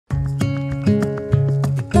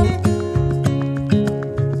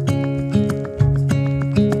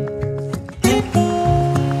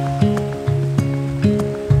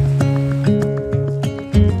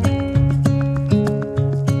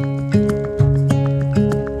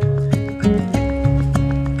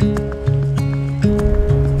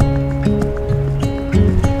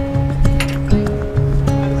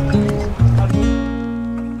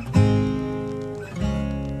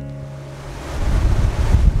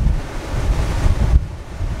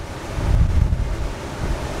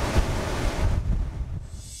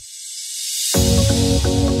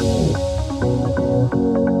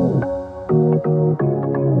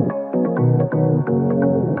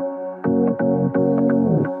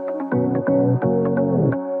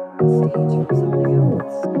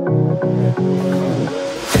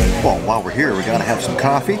Well, while we're here, we gotta have some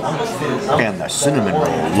coffee, and the cinnamon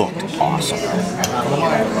roll looked awesome.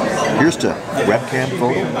 Here's to webcam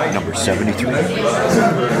photo number 73.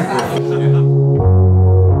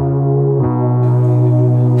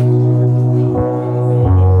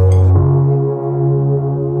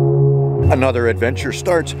 Another adventure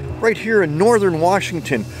starts right here in northern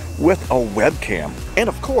Washington with a webcam. And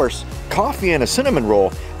of course, coffee and a cinnamon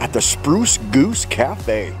roll at the Spruce Goose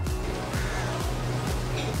Cafe.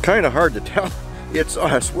 Kind of hard to tell it's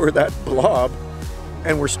us, we're that blob,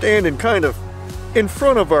 and we're standing kind of in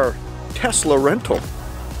front of our Tesla rental.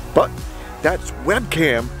 But that's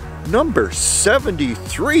webcam number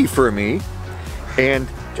 73 for me, and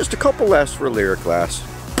just a couple less for Lyric Glass.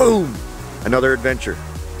 Boom! Another adventure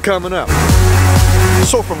coming up.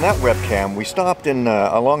 So from that webcam, we stopped in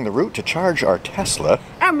along the route to charge our Tesla.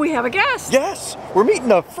 And we have a guest. Yes, we're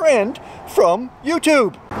meeting a friend from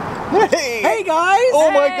YouTube. Hey! Hey guys! Oh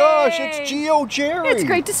my gosh, it's Geo Jerry. It's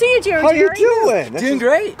great to see you, Geo How Jerry. you doing? Doing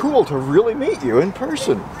great. Cool to really meet you in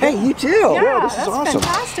person. Hey, you too. Yeah, This is that's awesome.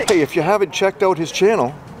 fantastic. Hey, if you haven't checked out his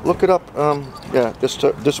channel, look it up. Yeah,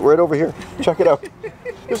 this right over here. Check it out.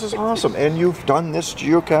 This is awesome. And you've done this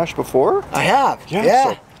geocache before? I have.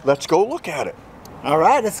 Yeah. So let's go look at it. All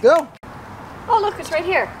right, let's go. Oh, look, it's right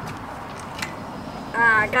here.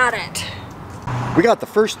 Ah, got it. We got the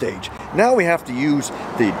first stage. Now we have to use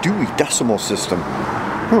the Dewey Decimal System.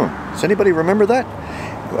 Does anybody remember that?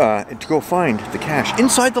 To go find the cache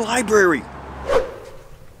inside the library.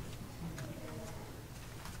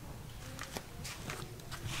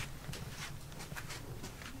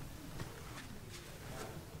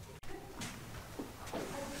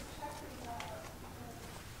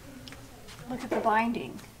 Look at the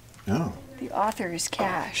binding. Oh. The author's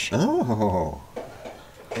cache. Oh.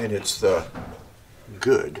 And it's the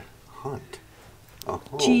Good Hunt. Oh.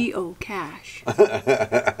 Geocache.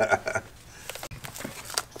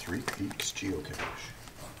 Three Peaks Geocache.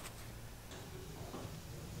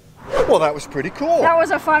 Well, that was pretty cool. That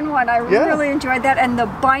was a fun one. I really enjoyed that, and the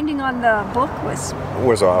binding on the book was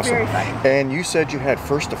awesome. very fun. And you said you had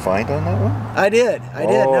first to find on that one? I did. I did.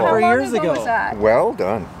 Oh. A number How of long years ago ago. was that? Well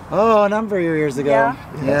done. Oh, a number of years ago. Yeah.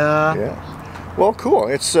 Yeah. Well, cool.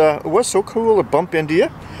 It was so cool to bump into you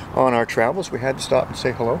on our travels. We had to stop and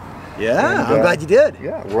say hello. Yeah, And, I'm glad you did.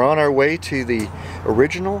 Yeah, we're on our way to the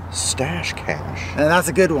original stash cache. And that's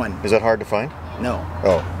a good one. Is that hard to find? No.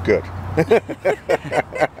 Oh, good.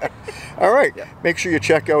 All right, make sure you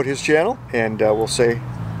check out his channel, and we'll say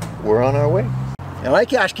we're on our way. All right,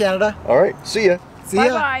 Cache Canada. All right, see ya. See ya.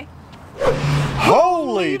 Bye-bye.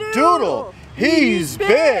 Holy doodle, he's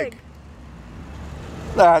big.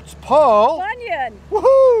 That's Paul. Bunyan.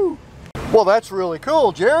 Woohoo! Well, that's really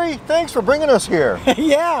cool, Jerry. Thanks for bringing us here.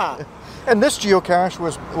 Yeah. And this geocache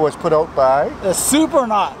was put out by The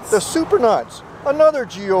Supernauts. the Supernauts, another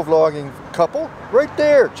geovlogging couple right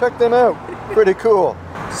there. Check them out. Pretty cool.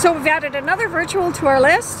 So we've added another virtual to our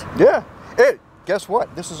list Yeah. Hey, guess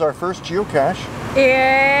what? This is our first geocache.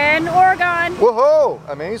 in Oregon. Whoa!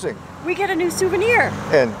 Amazing. We get a new souvenir.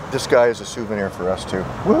 And this guy is a souvenir for us too.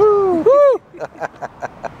 Woohoo! Woo!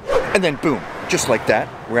 And then boom, just like that,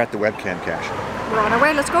 we're at the webcam cache. We're on our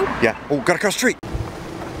way. Let's go. Yeah. Oh, gotta cross the street.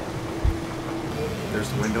 There's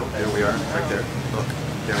the window. There we are, right there. Look,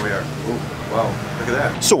 there we are. Oh, wow, look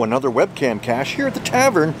at that. So another webcam cache here at the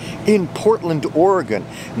tavern in Portland, Oregon.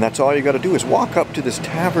 And that's all you gotta do is walk up to this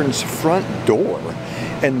tavern's front door,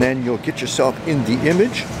 and then you'll get yourself in the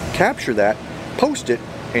image, capture that, post it,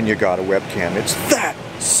 and you got a webcam. It's that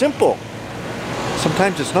simple.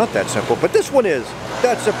 Sometimes it's not that simple, but this one is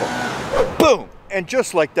that simple. Boom! And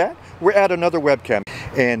just like that, we're at another webcam.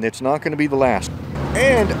 And it's not going to be the last.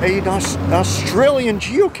 And an Australian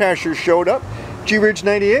geocacher showed up, G-Ridge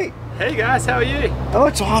 98. Hey guys, how are you? Oh,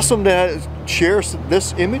 it's awesome to share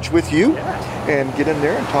this image with you and get in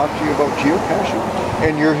there and talk to you about geocaching.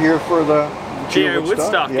 And you're here for the Geo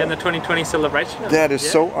Woodstock and the 2020 celebration. That is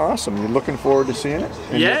so awesome. You're looking forward to seeing it?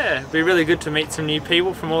 And it'd be really good to meet some new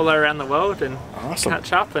people from all around the world and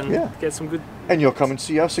catch up and get some good... And you'll come and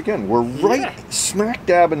see us again. We're right smack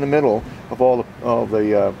dab in the middle of all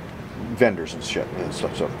the vendors and shit and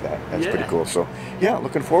stuff like that. That's pretty cool. So yeah,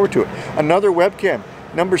 looking forward to it. Another webcam,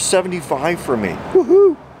 number 75 for me.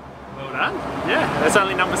 Woohoo! Well done. Yeah, that's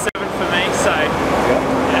only number 7 for me, so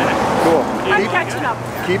cool. I'm catching up.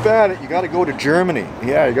 Keep at it. You got to go to Germany.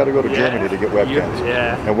 Yeah, you got to go to Germany to get webcams.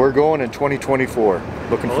 And we're going in 2024.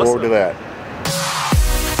 Looking forward to that.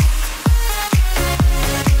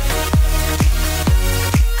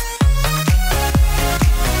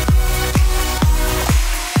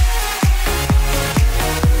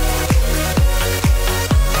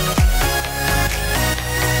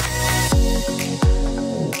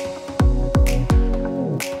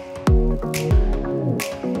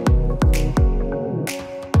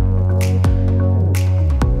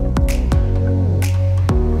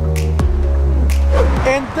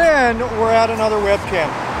 again, we're at another webcam.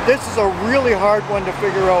 This is a really hard one to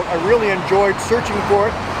figure out. I really enjoyed searching for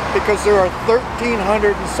it because there are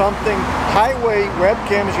 1,300 and something highway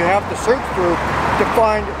webcams you have to search through to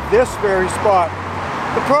find this very spot.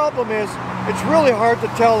 The problem is, it's really hard to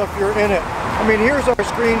tell if you're in it. I mean, here's our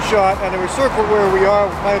screenshot, and we circled where we are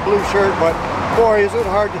with my blue shirt, but boy, is it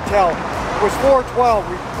hard to tell. It was 4:12.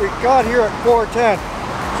 We got here at 4:10.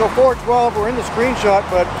 So 4:12, we're in the screenshot,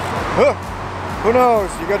 but who knows?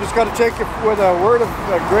 You just got to take it with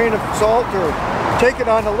a grain of salt, or take it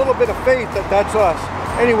on a little bit of faith that that's us.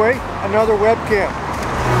 Anyway, another webcam.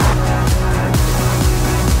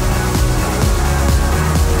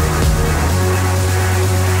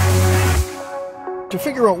 To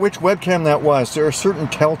figure out which webcam that was, there are certain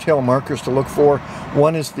telltale markers to look for.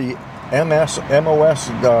 One is the MOS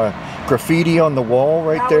graffiti on the wall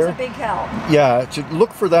right there. That was a big help. Yeah, to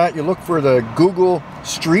look for that, you look for the Google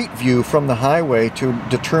Street View from the highway to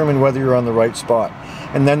determine whether you're on the right spot.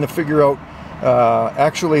 And then to figure out,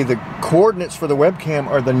 actually the coordinates for the webcam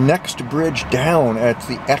are the next bridge down at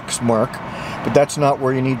the X mark, but that's not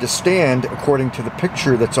where you need to stand according to the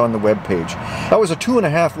picture that's on the web page. That was a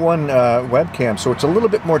 2.5:1 webcam, so it's a little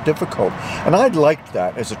bit more difficult. And I liked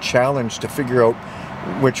that as a challenge to figure out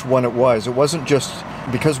which one it was. It wasn't just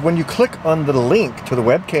because when you click on the link to the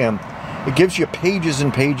webcam, it gives you pages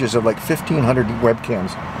and pages of like 1,500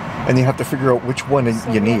 webcams, and you have to figure out which one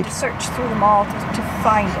you need. Have to search through them all to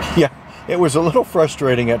find it. Yeah, it was a little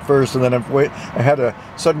frustrating at first, and then I had a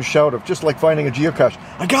sudden shout of just like finding a geocache.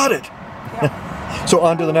 I got it! Yeah. So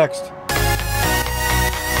on to the next.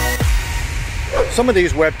 Some of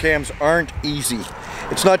these webcams aren't easy.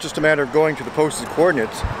 It's not just a matter of going to the posted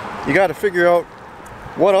coordinates. You got to figure out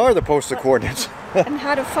what are the posted coordinates. and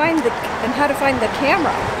how to find the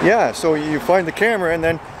camera. Yeah, so you find the camera, and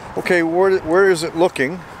then okay, where is it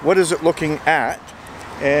looking? What is it looking at?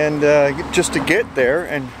 And just to get there,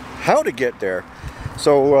 and how to get there.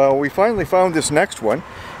 So we finally found this next one.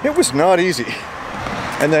 It was not easy.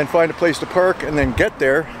 And then find a place to park, and then get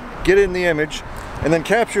there, get in the image, and then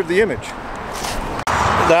capture the image.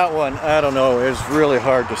 That one, I don't know, is really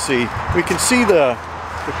hard to see. We can see the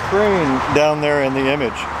crane down there in the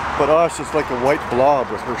image, but us, it's like a white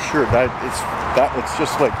blob with her shirt. It's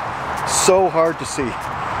just like so hard to see.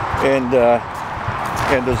 And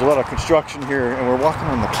there's a lot of construction here, and we're walking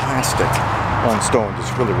on the plastic on stones.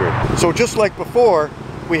 It's really weird. So just like before,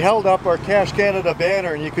 we held up our Cache Canada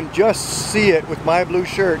banner, and you can just see it with my blue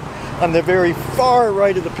shirt on the very far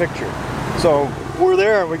right of the picture. So we're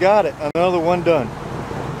there, and we got it. Another one done.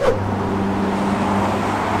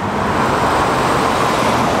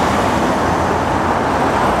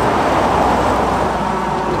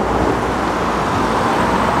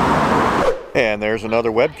 And there's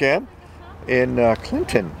another webcam in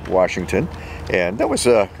Clinton, Washington, and that was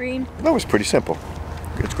green. That was pretty simple.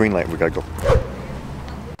 It's green light. We gotta go.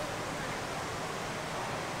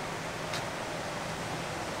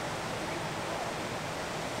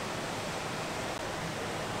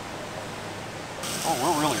 Oh,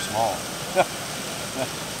 we're really small.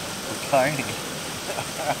 We're tiny.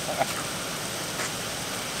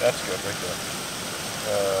 That's good right there.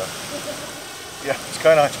 Yeah, it's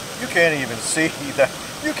kind of, you can't even see that.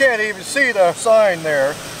 You can't even see the sign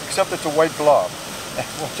there, except it's a white blob.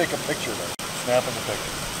 We'll take a picture then. Snapping the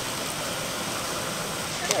picture.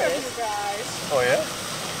 Here, you guys. Oh yeah?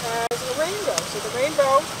 The rainbow. So the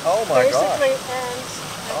rainbow. Oh my God. Basically ends.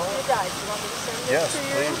 You guys, you want me to send this to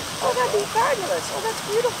you? Please. Oh, that'd be fabulous. Oh, that's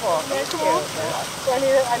beautiful. Thank you. Yeah. So I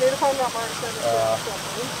need a phone number and send it to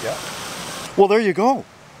you. Yeah. Well, there you go.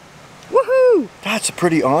 Woohoo! That's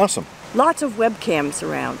pretty awesome. Lots of webcams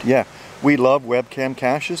around. Yeah, we love webcam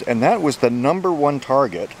caches, and that was the #1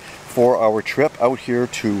 target for our trip out here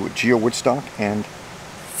to Geo Woodstock and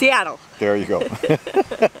Seattle. There you go.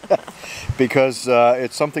 Because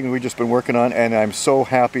it's something we've just been working on, and I'm so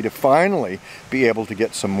happy to finally be able to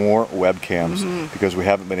get some more webcams because we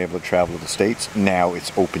haven't been able to travel to the States. Now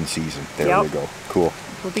it's open season. There we go. Cool.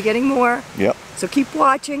 We'll be getting more. Yep. So keep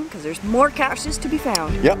watching because there's more caches to be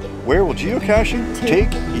found. Yep. Where will geocaching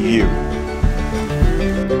take you?